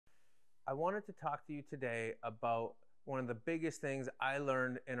I wanted to talk to you today about one of the biggest things I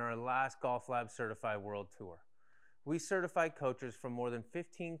learned in our last Golf Lab Certified World Tour. We certified coaches from more than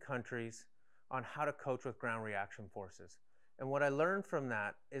 15 countries on how to coach with ground reaction forces. And what I learned from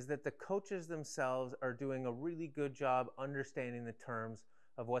that is that the coaches themselves are doing a really good job understanding the terms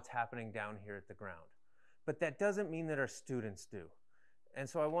of what's happening down here at the ground. But that doesn't mean that our students do. And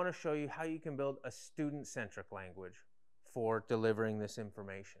so I want to show you how you can build a student-centric language for delivering this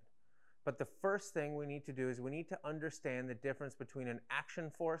information. But the first thing we need to do is we need to understand the difference between an action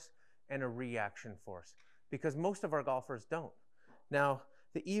force and a reaction force, because most of our golfers don't. Now,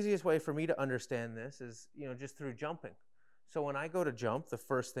 the easiest way for me to understand this is, just through jumping. So when I go to jump, the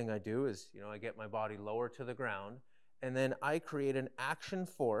first thing I do is, I get my body lower to the ground, and then I create an action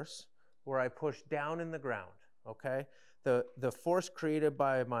force where I push down in the ground, okay? The force created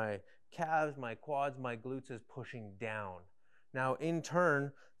by my calves, my quads, my glutes is pushing down. Now, in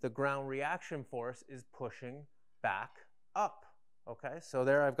turn, the ground reaction force is pushing back up, okay? So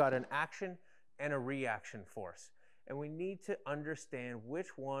there I've got an action and a reaction force. And we need to understand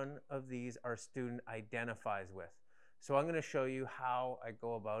which one of these our student identifies with. So I'm going to show you how I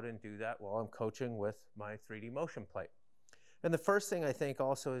go about and do that while I'm coaching with my 3D motion plate. And the first thing I think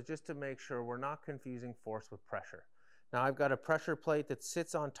also is just to make sure we're not confusing force with pressure. Now I've got a pressure plate that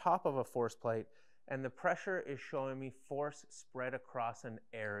sits on top of a force plate, and the pressure is showing me force spread across an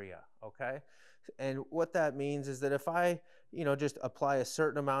area, okay? And what that means is that if I, just apply a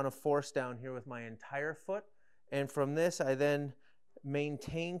certain amount of force down here with my entire foot, and from this I then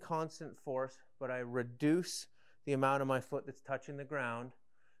maintain constant force, but I reduce the amount of my foot that's touching the ground,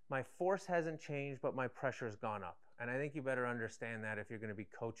 my force hasn't changed, but my pressure's gone up. And I think you better understand that if you're going to be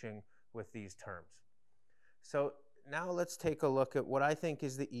coaching with these terms. So now let's take a look at what I think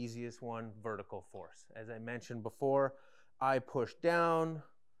is the easiest one, vertical force. As I mentioned before, I push down,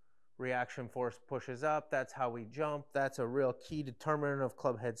 reaction force pushes up. That's how we jump. That's a real key determinant of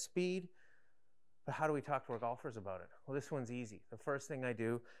club head speed. But how do we talk to our golfers about it? Well, this one's easy. The first thing I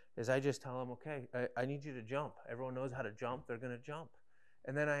do is I just tell them, okay, I need you to jump. Everyone knows how to jump. They're going to jump.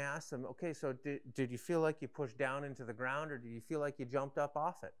 And then I ask them, okay, so did you feel like you pushed down into the ground, or did you feel like you jumped up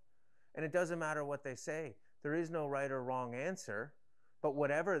off it? And it doesn't matter what they say. There is no right or wrong answer, but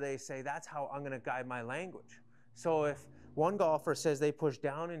whatever they say, that's how I'm going to guide my language. So if one golfer says they push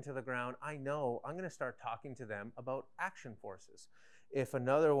down into the ground, I know I'm going to start talking to them about action forces. If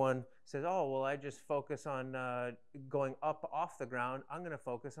another one says, oh, well, I just focus on going up off the ground, I'm going to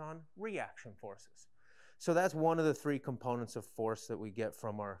focus on reaction forces. So that's one of the three components of force that we get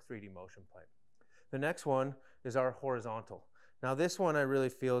from our 3D motion plate. The next one is our horizontal. Now this one I really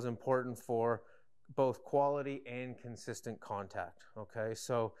feel is important for both quality and consistent contact, okay?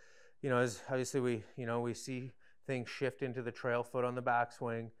 So, as obviously we see things shift into the trail foot on the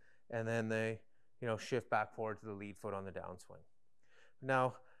backswing, and then they, shift back forward to the lead foot on the downswing.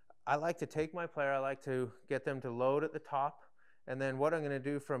 Now, I like to take my player, I like to get them to load at the top, and then what I'm going to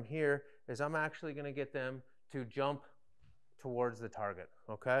do from here is I'm actually going to get them to jump towards the target,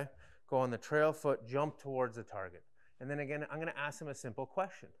 okay? Go on the trail foot, jump towards the target. And then again, I'm going to ask them a simple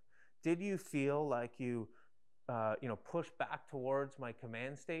question. Did you feel like you, pushed back towards my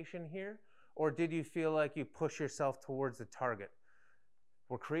command station here? Or did you feel like you push yourself towards the target?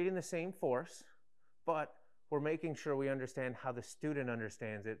 We're creating the same force, but we're making sure we understand how the student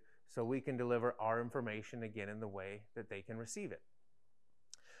understands it so we can deliver our information again in the way that they can receive it.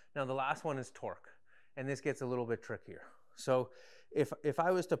 Now the last one is torque, and this gets a little bit trickier. So if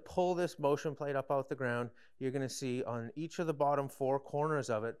I was to pull this motion plate up out the ground, you're going to see on each of the bottom four corners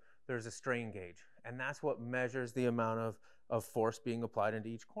of it, there's a strain gauge. And that's what measures the amount of force being applied into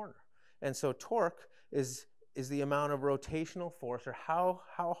each corner. And so torque is the amount of rotational force, or how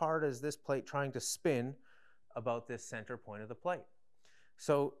hard is this plate trying to spin about this center point of the plate.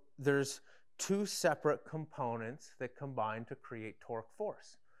 So there's two separate components that combine to create torque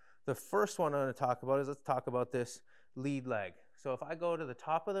force. The first one I'm going to talk about is, let's talk about this lead leg. So if I go to the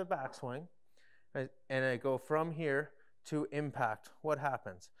top of the backswing and I go from here to impact, what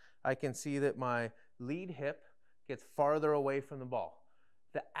happens? I can see that my lead hip gets farther away from the ball.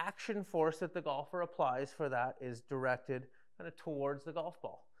 The action force that the golfer applies for that is directed kind of towards the golf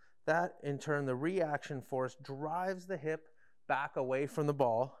ball. That, in turn, the reaction force drives the hip back away from the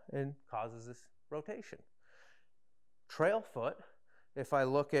ball and causes this rotation. Trail foot, if I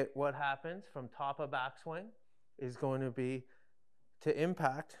look at what happens from top of backswing, is going to be, to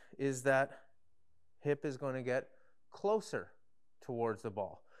impact, is that hip is going to get closer towards the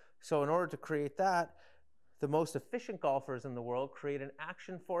ball. So in order to create that, the most efficient golfers in the world create an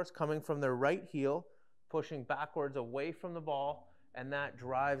action force coming from their right heel, pushing backwards away from the ball, and that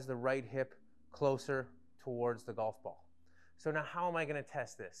drives the right hip closer towards the golf ball. So now how am I going to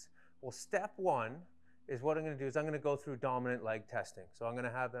test this? Well, step one is what I'm going to do is I'm going to go through dominant leg testing. So I'm going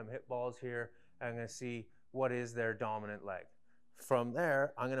to have them hit balls here, and I'm going to see what is their dominant leg. From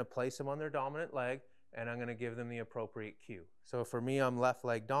there, I'm going to place them on their dominant leg, and I'm going to give them the appropriate cue. So for me, I'm left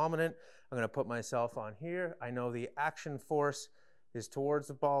leg dominant. I'm going to put myself on here. I know the action force is towards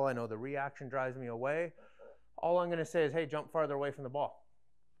the ball. I know the reaction drives me away. All I'm going to say is, hey, jump farther away from the ball.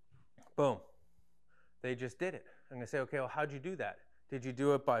 Boom. They just did it. I'm going to say, okay, well, how'd you do that? Did you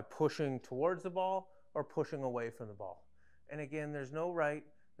do it by pushing towards the ball or pushing away from the ball? And again, there's no right,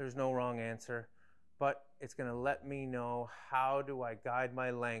 there's no wrong answer, but it's going to let me know how do I guide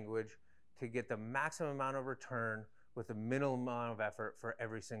my language to get the maximum amount of return with the minimum amount of effort for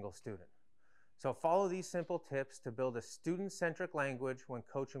every single student. So follow these simple tips to build a student-centric language when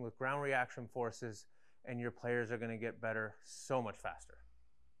coaching with ground reaction forces, and your players are going to get better so much faster.